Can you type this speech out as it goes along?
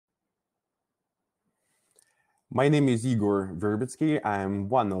My name is Igor Verbitsky. I'm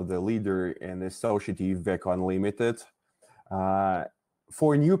one of the leaders in the society WECAUTO Unlimited.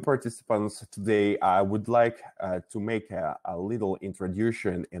 For new participants today, I would like to make a little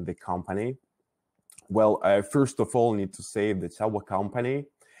introduction in the company. Well, first of all, need to say that our company,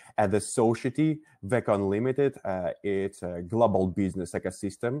 the society WECAUTO Unlimited, it's a global business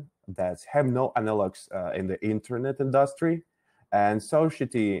ecosystem that have no analogs in the internet industry. And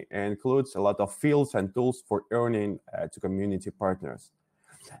society includes a lot of fields and tools for earning to community partners.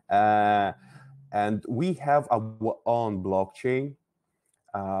 And we have our own blockchain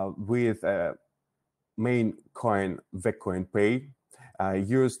with main coin WebTokenProfit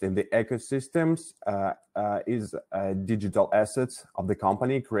used in the ecosystems is digital assets of the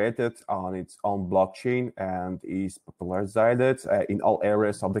company created on its own blockchain and is popularized in all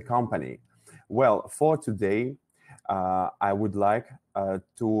areas of the company. Well, for today, I would like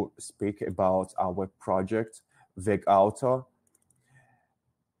to speak about our project, WECAUTO.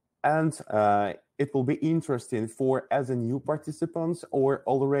 And it will be interesting for as a new participants or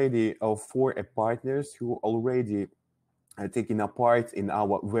already for partners who already taking a part in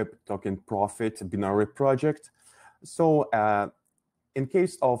our WebTokenProfit binary project. So in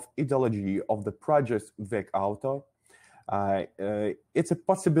case of ideology of the project WECAUTO, it's a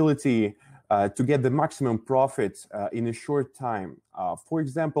possibility to get the maximum profit in a short time. For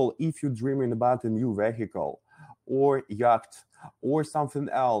example, if you're dreaming about a new vehicle or yacht or something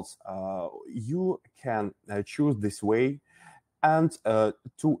else, you can choose this way and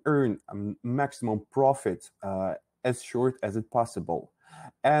to earn maximum profit as short as it possible.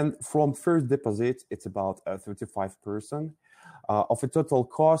 And from first deposit, it's about 35% of a total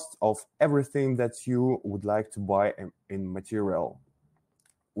cost of everything that you would like to buy in material.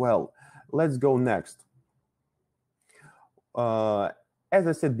 Well, let's go next. As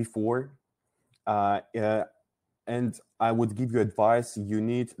I said before, and I would give you advice, you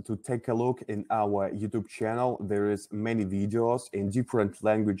need to take a look in our YouTube channel. There is many videos in different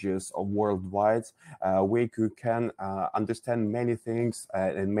languages worldwide where you can understand many things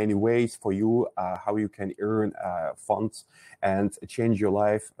in many ways for you, how you can earn funds and change your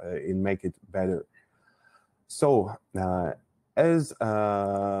life and make it better. So as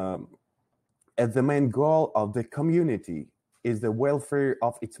the main goal of the community is the welfare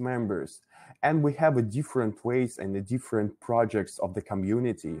of its members. And we have a different ways and the different projects of the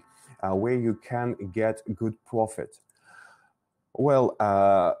community where you can get good profit. Well,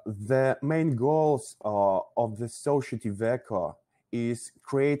 the main goals of the society WECAUTO is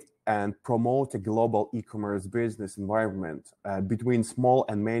create and promote a global e-commerce business environment between small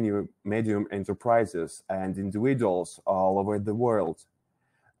and medium enterprises and individuals all over the world.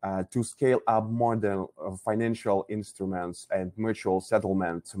 To scale up modern financial instruments and mutual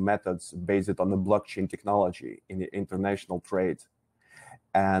settlement methods based on the blockchain technology in the international trade,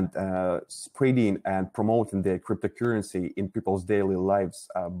 and spreading and promoting the cryptocurrency in people's daily lives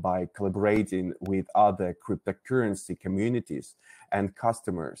by collaborating with other cryptocurrency communities and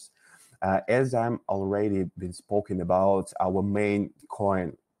customers. As I'm already been spoken about, our main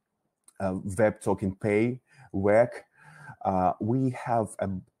coin, WebTokenPay, WEC, we have our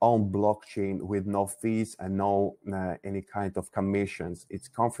own blockchain with no fees and no any kind of commissions. It's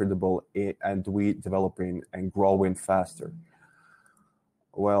comfortable and we developing and growing faster.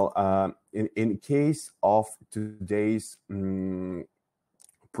 Well, in case of today's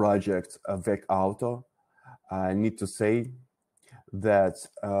project WECAUTO, I need to say that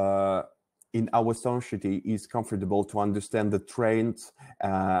in our society is comfortable to understand the trends,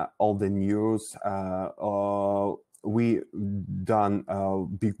 all the news. We done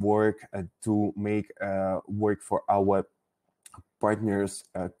big work to make work for our partners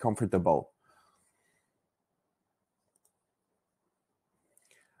comfortable.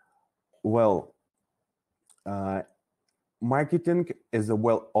 Well, marketing is a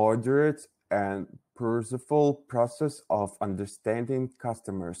well-ordered and purposeful process of understanding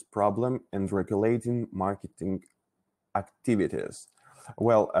customers' problem and regulating marketing activities.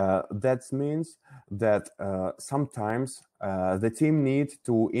 Well, that means that sometimes the team needs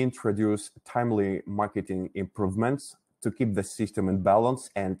to introduce timely marketing improvements to keep the system in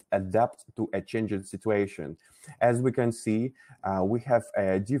balance and adapt to a changing situation. As we can see, we have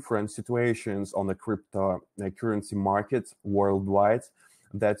different situations on the cryptocurrency market worldwide.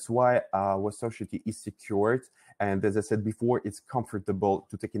 That's why our society is secured. And as I said before, it's comfortable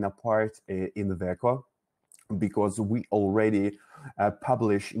to taking a part in the WECAUTO, because we already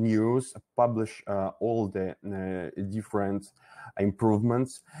publish news, publish all the different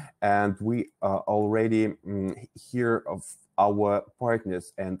improvements, and we already hear of our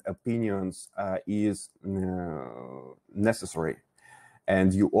partners and opinions is necessary,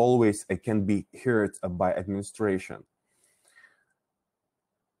 and you always can be heard by administration.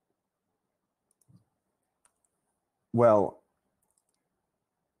 Well,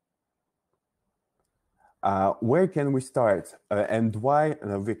 where can we start, and why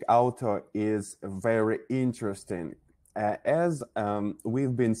WECAUTO is very interesting? As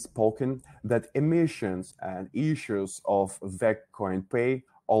we've been spoken, that emissions and issues of WebTokenProfit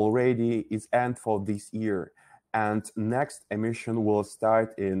already is end for this year, and next emission will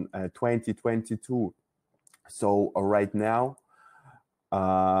start in 2022. So right now,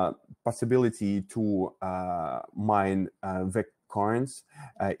 possibility to mine coins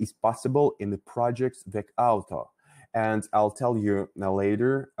is possible in the projects WECAUTO. And I'll tell you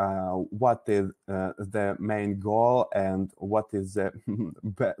later what is the main goal and what is the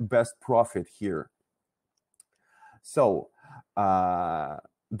best profit here. So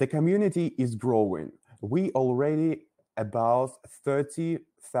the community is growing. We already about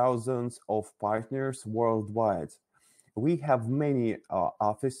 30,000 of partners worldwide. We have many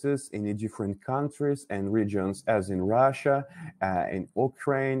offices in the different countries and regions, as in Russia, in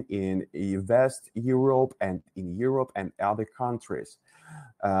Ukraine, in West Europe, and in Europe and other countries.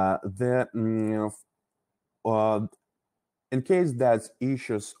 In case that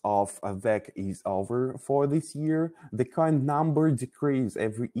issues of WEC is over for this year, the coin number decreases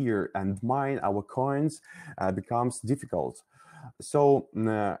every year, and mine our coins becomes difficult. So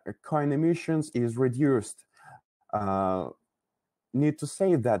coin emissions is reduced. Need to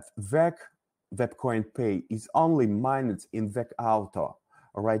say that WebTokenProfit is only mined in WECAUTO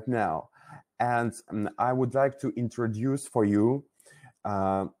right now, and I would like to introduce for you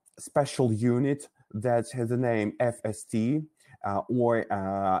a special unit that has the name FST, or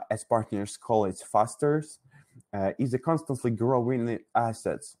as partners call it, fasters, is a constantly growing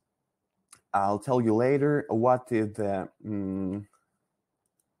asset. I'll tell you later what is the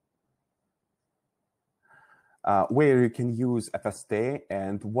where you can use FST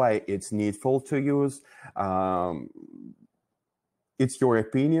and why it's needful to use. It's your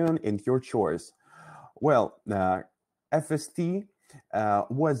opinion and your choice. Well, FST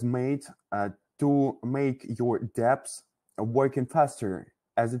was made to make your dApps working faster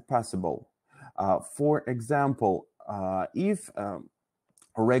as it possible. For example, if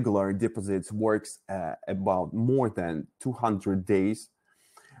regular deposits works about more than 200 days,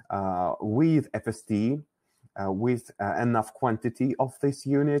 with FST, with enough quantity of this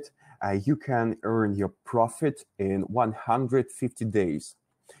unit, you can earn your profit in 150 days.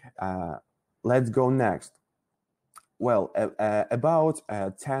 Let's go next. Well, about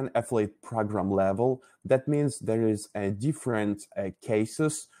 10 affiliate program level, that means there is different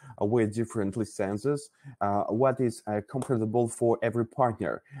cases with different licenses, what is comfortable for every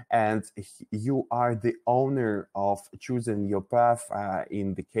partner. And you are the owner of choosing your path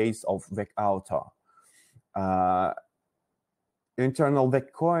in the case of WECAUTO. Internal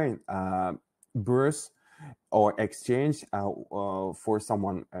WECCoin burst or exchange, for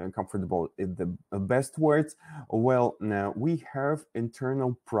someone comfortable in the best words. Well, now we have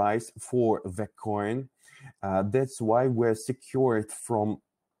internal price for WECCoin. That's why we're secured from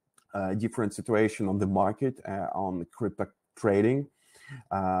different situation on the market, on crypto trading.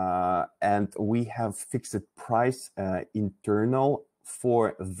 And we have fixed price internal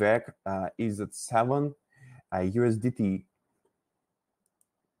for WEC is at 7 USDT.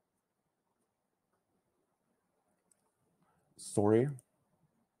 Sorry.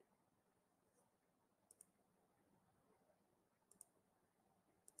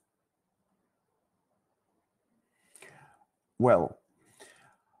 Well,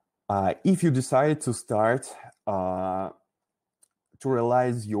 if you decide to start to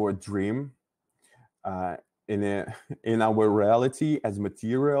realize your dream in our reality as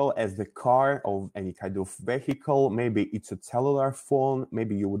material, as the car of any kind of vehicle, maybe it's a cellular phone,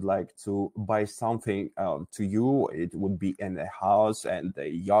 maybe you would like to buy something to you, it would be in a house and a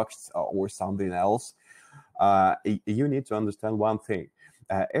yacht or something else. You need to understand one thing.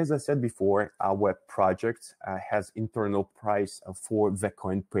 As I said before, our project has internal price for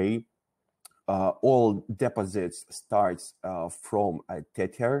WebTokenProfit. All deposits starts from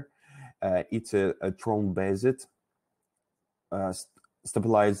Tether. It's a Tron-based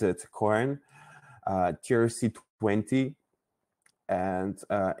stabilized coin, TRC20, and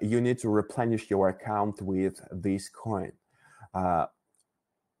you need to replenish your account with this coin.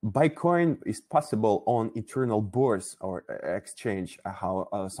 Buy coin is possible on internal bourse or exchange, how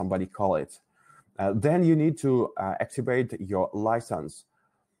somebody call it. Then you need to activate your license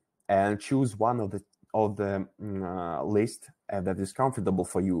and choose one of the of the list that is comfortable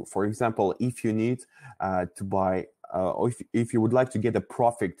for you. For example, if you need to buy, or if you would like to get a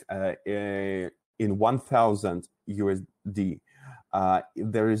profit in 1,000 USD,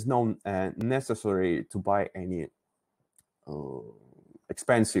 there is no necessary to buy any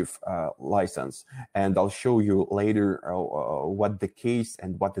expensive license, and I'll show you later what the case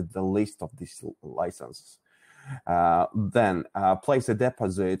and what is the list of these licenses. Then place a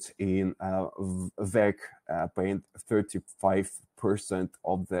deposit in WEC, paying 35%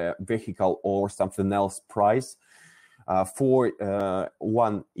 of the vehicle or something else price. For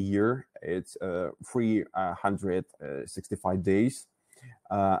 1 year, it's 365 days.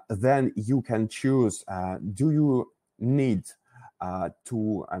 Then you can choose, do you need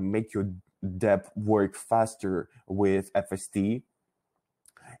to make your debt work faster with FST?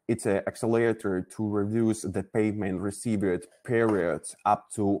 It's an accelerator to reduce the payment received period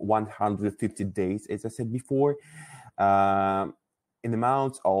up to 150 days, as I said before, in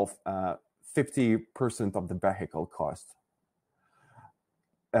amount of 50% of the vehicle cost.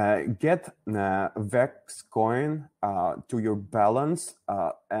 Get VEX coin to your balance,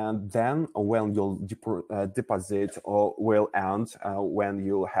 and then when your deposit will end, when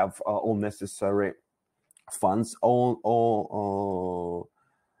you have all necessary funds on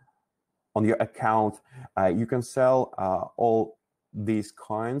your account, you can sell all these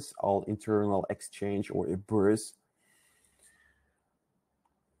coins, all internal exchange or a burst.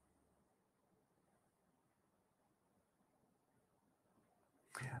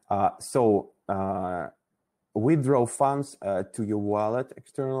 Withdraw funds to your wallet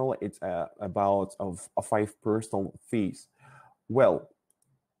external. It's about 5% fees. Well,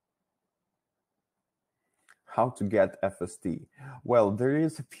 how to get FST? Well, there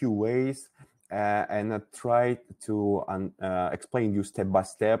is a few ways, and I try to explain you step by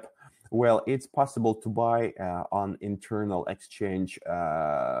step. Well, it's possible to buy on internal exchange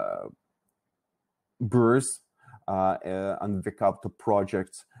bursts on WECAUTO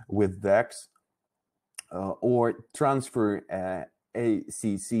projects with VEX, or transfer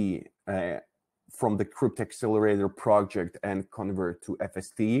ACC from the Crypto Accelerator project and convert to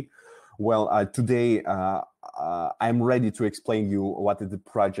FST. Well, today I'm ready to explain you what is the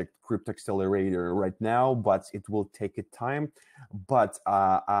project Crypto Accelerator right now, but it will take a time. But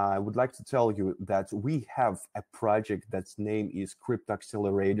I would like to tell you that we have a project that's name is Crypto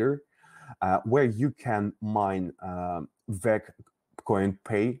Accelerator, where you can mine VEC coin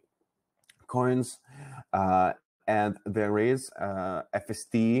pay coins, and there is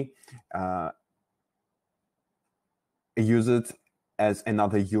FST use it as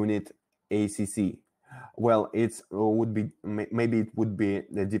another unit ACC. Well, it would be maybe it would be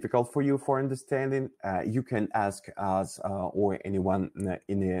difficult for you for understanding. You can ask us or anyone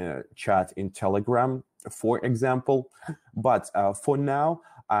in the chat in Telegram, for example. But for now,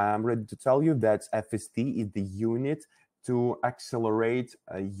 I'm ready to tell you that FST is the unit to accelerate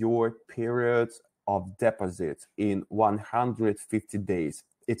your period of deposit in 150 days.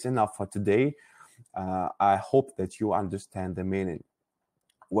 It's enough for today. I hope that you understand the meaning.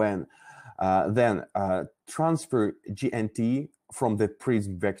 When then transfer GNT from the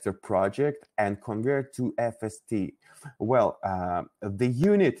Prism Vector project and convert to FST. Well, the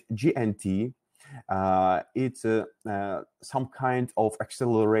unit GNT, it's some kind of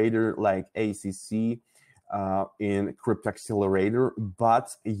accelerator like ACC in Crypto Accelerator,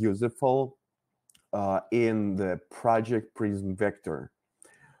 but useful in the project Prism Vector.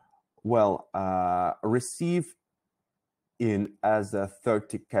 Well, receive in as a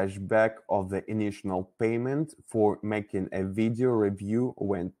 30 cashback of the initial payment for making a video review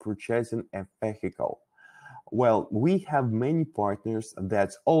when purchasing a vehicle. Well, we have many partners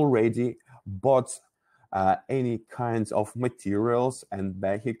that already bought any kinds of materials and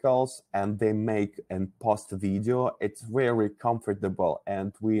vehicles, and they make and post video. It's very comfortable,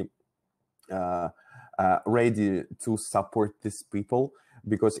 and we ready to support these people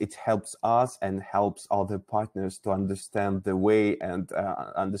because it helps us and helps other partners to understand the way and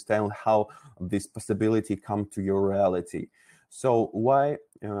understand how this possibility come to your reality. So why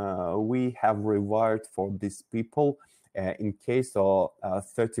we have reward for these people in case of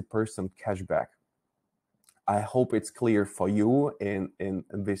 30% cashback. I hope it's clear for you in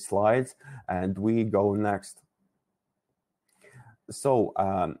these slides, and we go next. So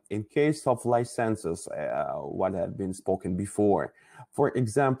in case of licenses, what had been spoken before, for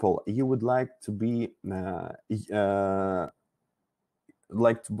example, you would like to be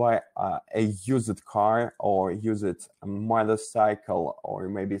like to buy a used car or used motorcycle or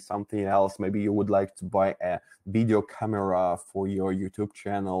maybe something else. Maybe you would like to buy a video camera for your YouTube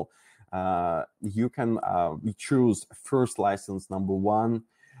channel. you can choose first license number 1,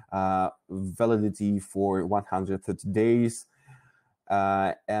 validity for 130 days,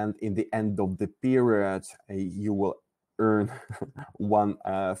 and in the end of the period, you will earn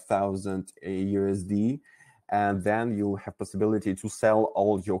 1,000 USD, and then you have possibility to sell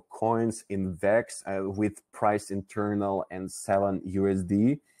all your coins in VEX with price internal and 7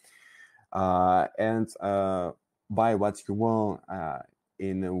 USD, and buy what you want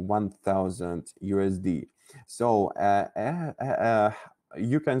in 1,000 USD. So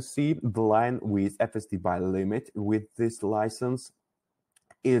you can see the line with FST buy limit with this license.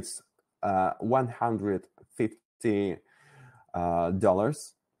 It's $150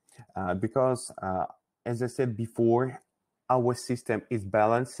 because, as I said before, our system is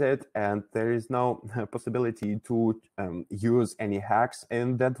balanced and there is no possibility to use any hacks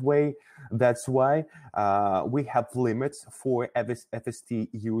in that way. That's why we have limits for FST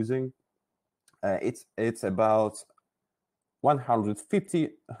using. It's about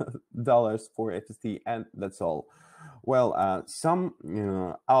 $150 for FST, and that's all. Well, some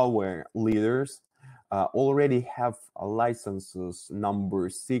our leaders already have licenses number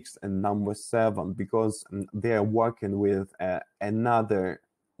 6 and number 7 because they are working with another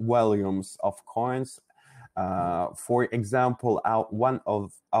volumes of coins. For example, one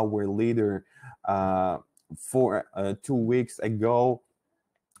of our leader for 2 weeks ago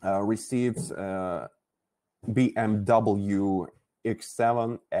received BMW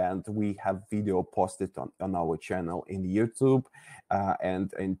X7, and we have video posted on our channel in YouTube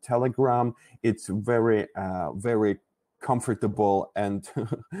and in Telegram. It's very very comfortable and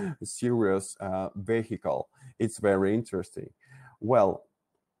serious vehicle. It's very interesting. Well,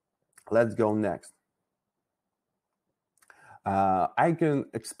 let's go next. I can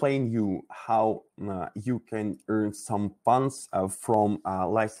explain you how you can earn some funds from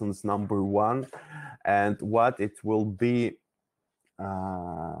license number 1 and what it will be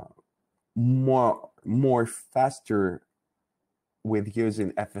more faster with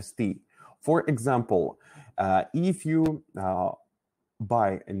using FST. For example, if you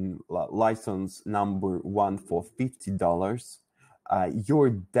buy a license number 1 for $50, your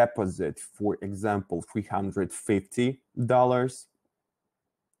deposit, for example, $350.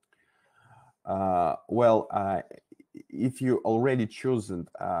 If you already chosen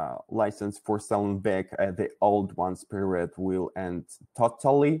license for selling back, the old one's period will end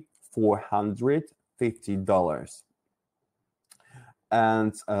totally $450.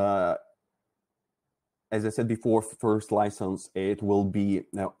 And as I said before, first license, it will be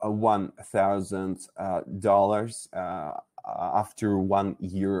 $1,000 after 1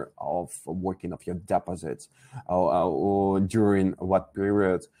 year of working of your deposits, or during what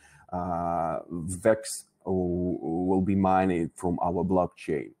period VEX will be mined from our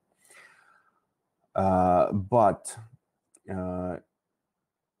blockchain. But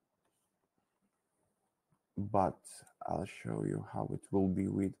I'll show you how it will be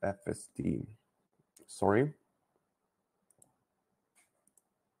with FST. Sorry.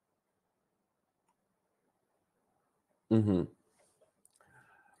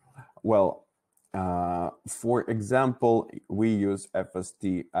 Well, for example, we use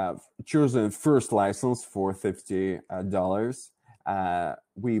FST, choosing first license for $50.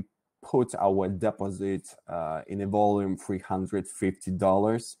 We put our deposit in a volume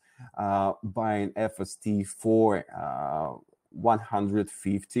 $350, buying FST for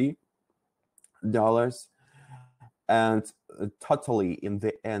 $150, and totally in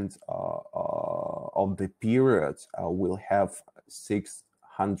the end of the period we'll have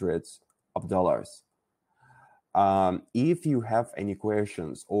 $600. If you have any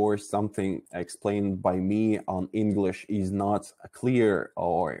questions or something explained by me on English is not clear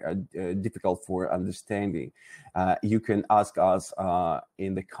or difficult for understanding, you can ask us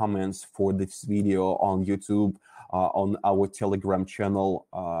in the comments for this video on YouTube, on our Telegram channel,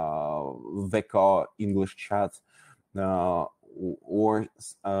 WECAUTO English chat, or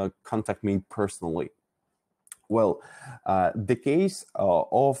contact me personally. Well, the case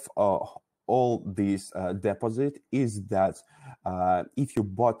of all these deposit is that if you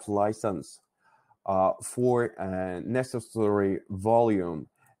bought license for necessary volume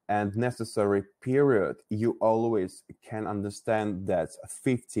and necessary period, you always can understand that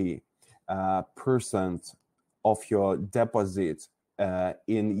 50% of your deposit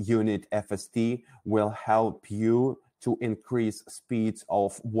in unit FST will help you to increase speed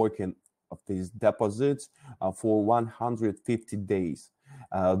of working of these deposits for 150 days.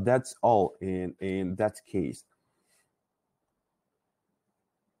 That's all in that case.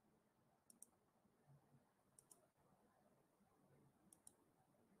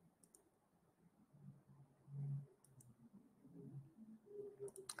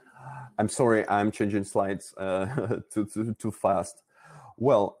 I'm sorry, I'm changing slides too fast.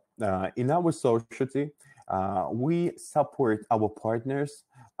 Well, in our society, we support our partners.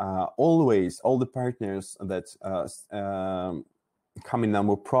 Always, all the partners that come in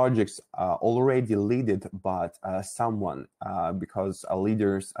our projects already leaded by someone, because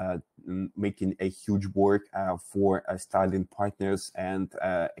leaders making a huge work for studying partners and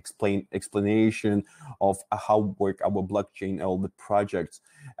explanation of how work our blockchain, all the projects.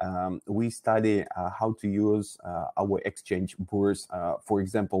 We study how to use our exchange bourse. For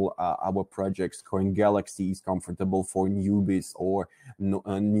example, our projects Coin Galaxy is comfortable for newbies or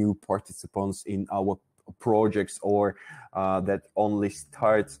new participants in our projects, or that only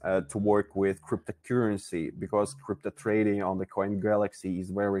start to work with cryptocurrency, because crypto trading on the Coin Galaxy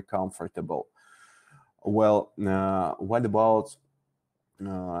is very comfortable. Well, what about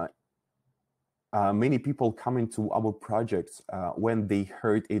many people coming to our projects when they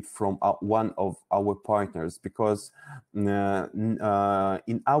heard it from one of our partners, because in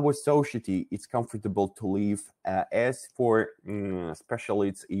our society it's comfortable to live as for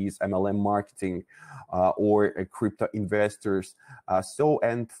specialists is MLM marketing or crypto investors,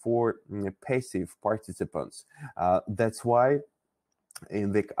 and for passive participants. That's why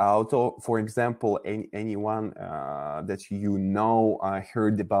in WECAUTO, for example, anyone that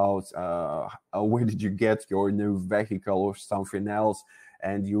heard about where did you get your new vehicle or something else,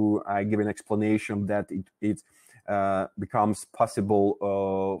 and you give an explanation that it becomes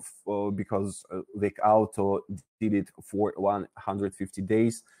possible because WECAUTO did it for 150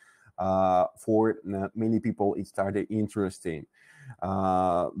 days. For many people, it started interesting.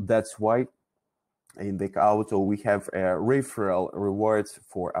 That's why in WECAUTO, we have referral rewards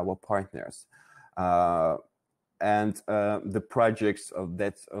for our partners. And the projects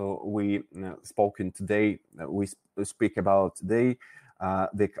that we spoken today, we speak about today,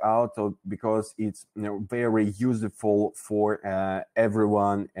 WECAUTO, because it's very useful for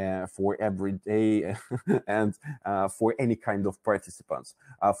everyone, for every day, and for any kind of participants.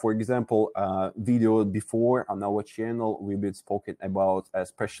 For example, video before on our channel, we've been spoken about a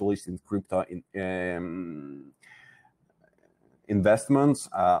specialist in crypto investments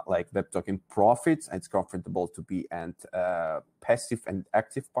like WebTokenProfit. It's comfortable to be and passive and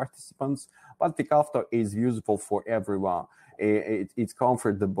active participants, but WECAUTO is useful for everyone. It's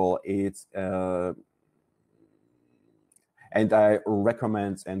comfortable. It's and I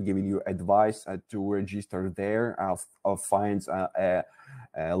recommend and giving you advice to register there. Find a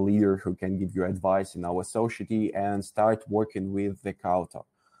leader who can give you advice in our society and start working with WECAUTO.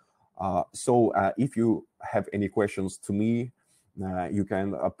 So if you have any questions to me, you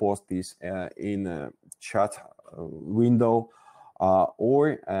can post this in a chat window,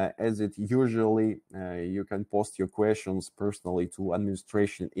 or as it usually, you can post your questions personally to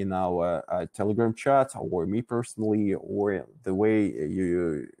administration in our Telegram chat, or me personally, or the way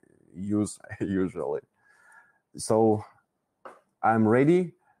you use usually. So I'm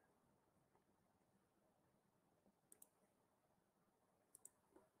ready.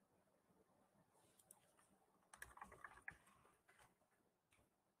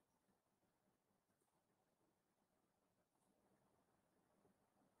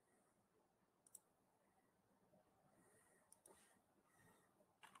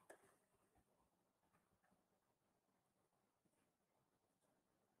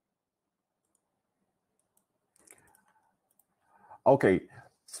 Okay,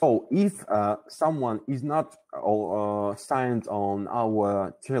 so if someone is not signed on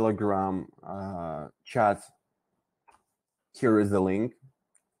our Telegram chat, here is the link.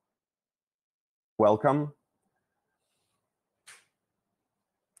 Welcome.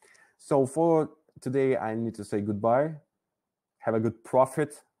 So for today, I need to say goodbye. Have a good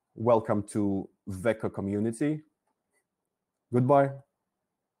profit. Welcome to WECO community. Goodbye.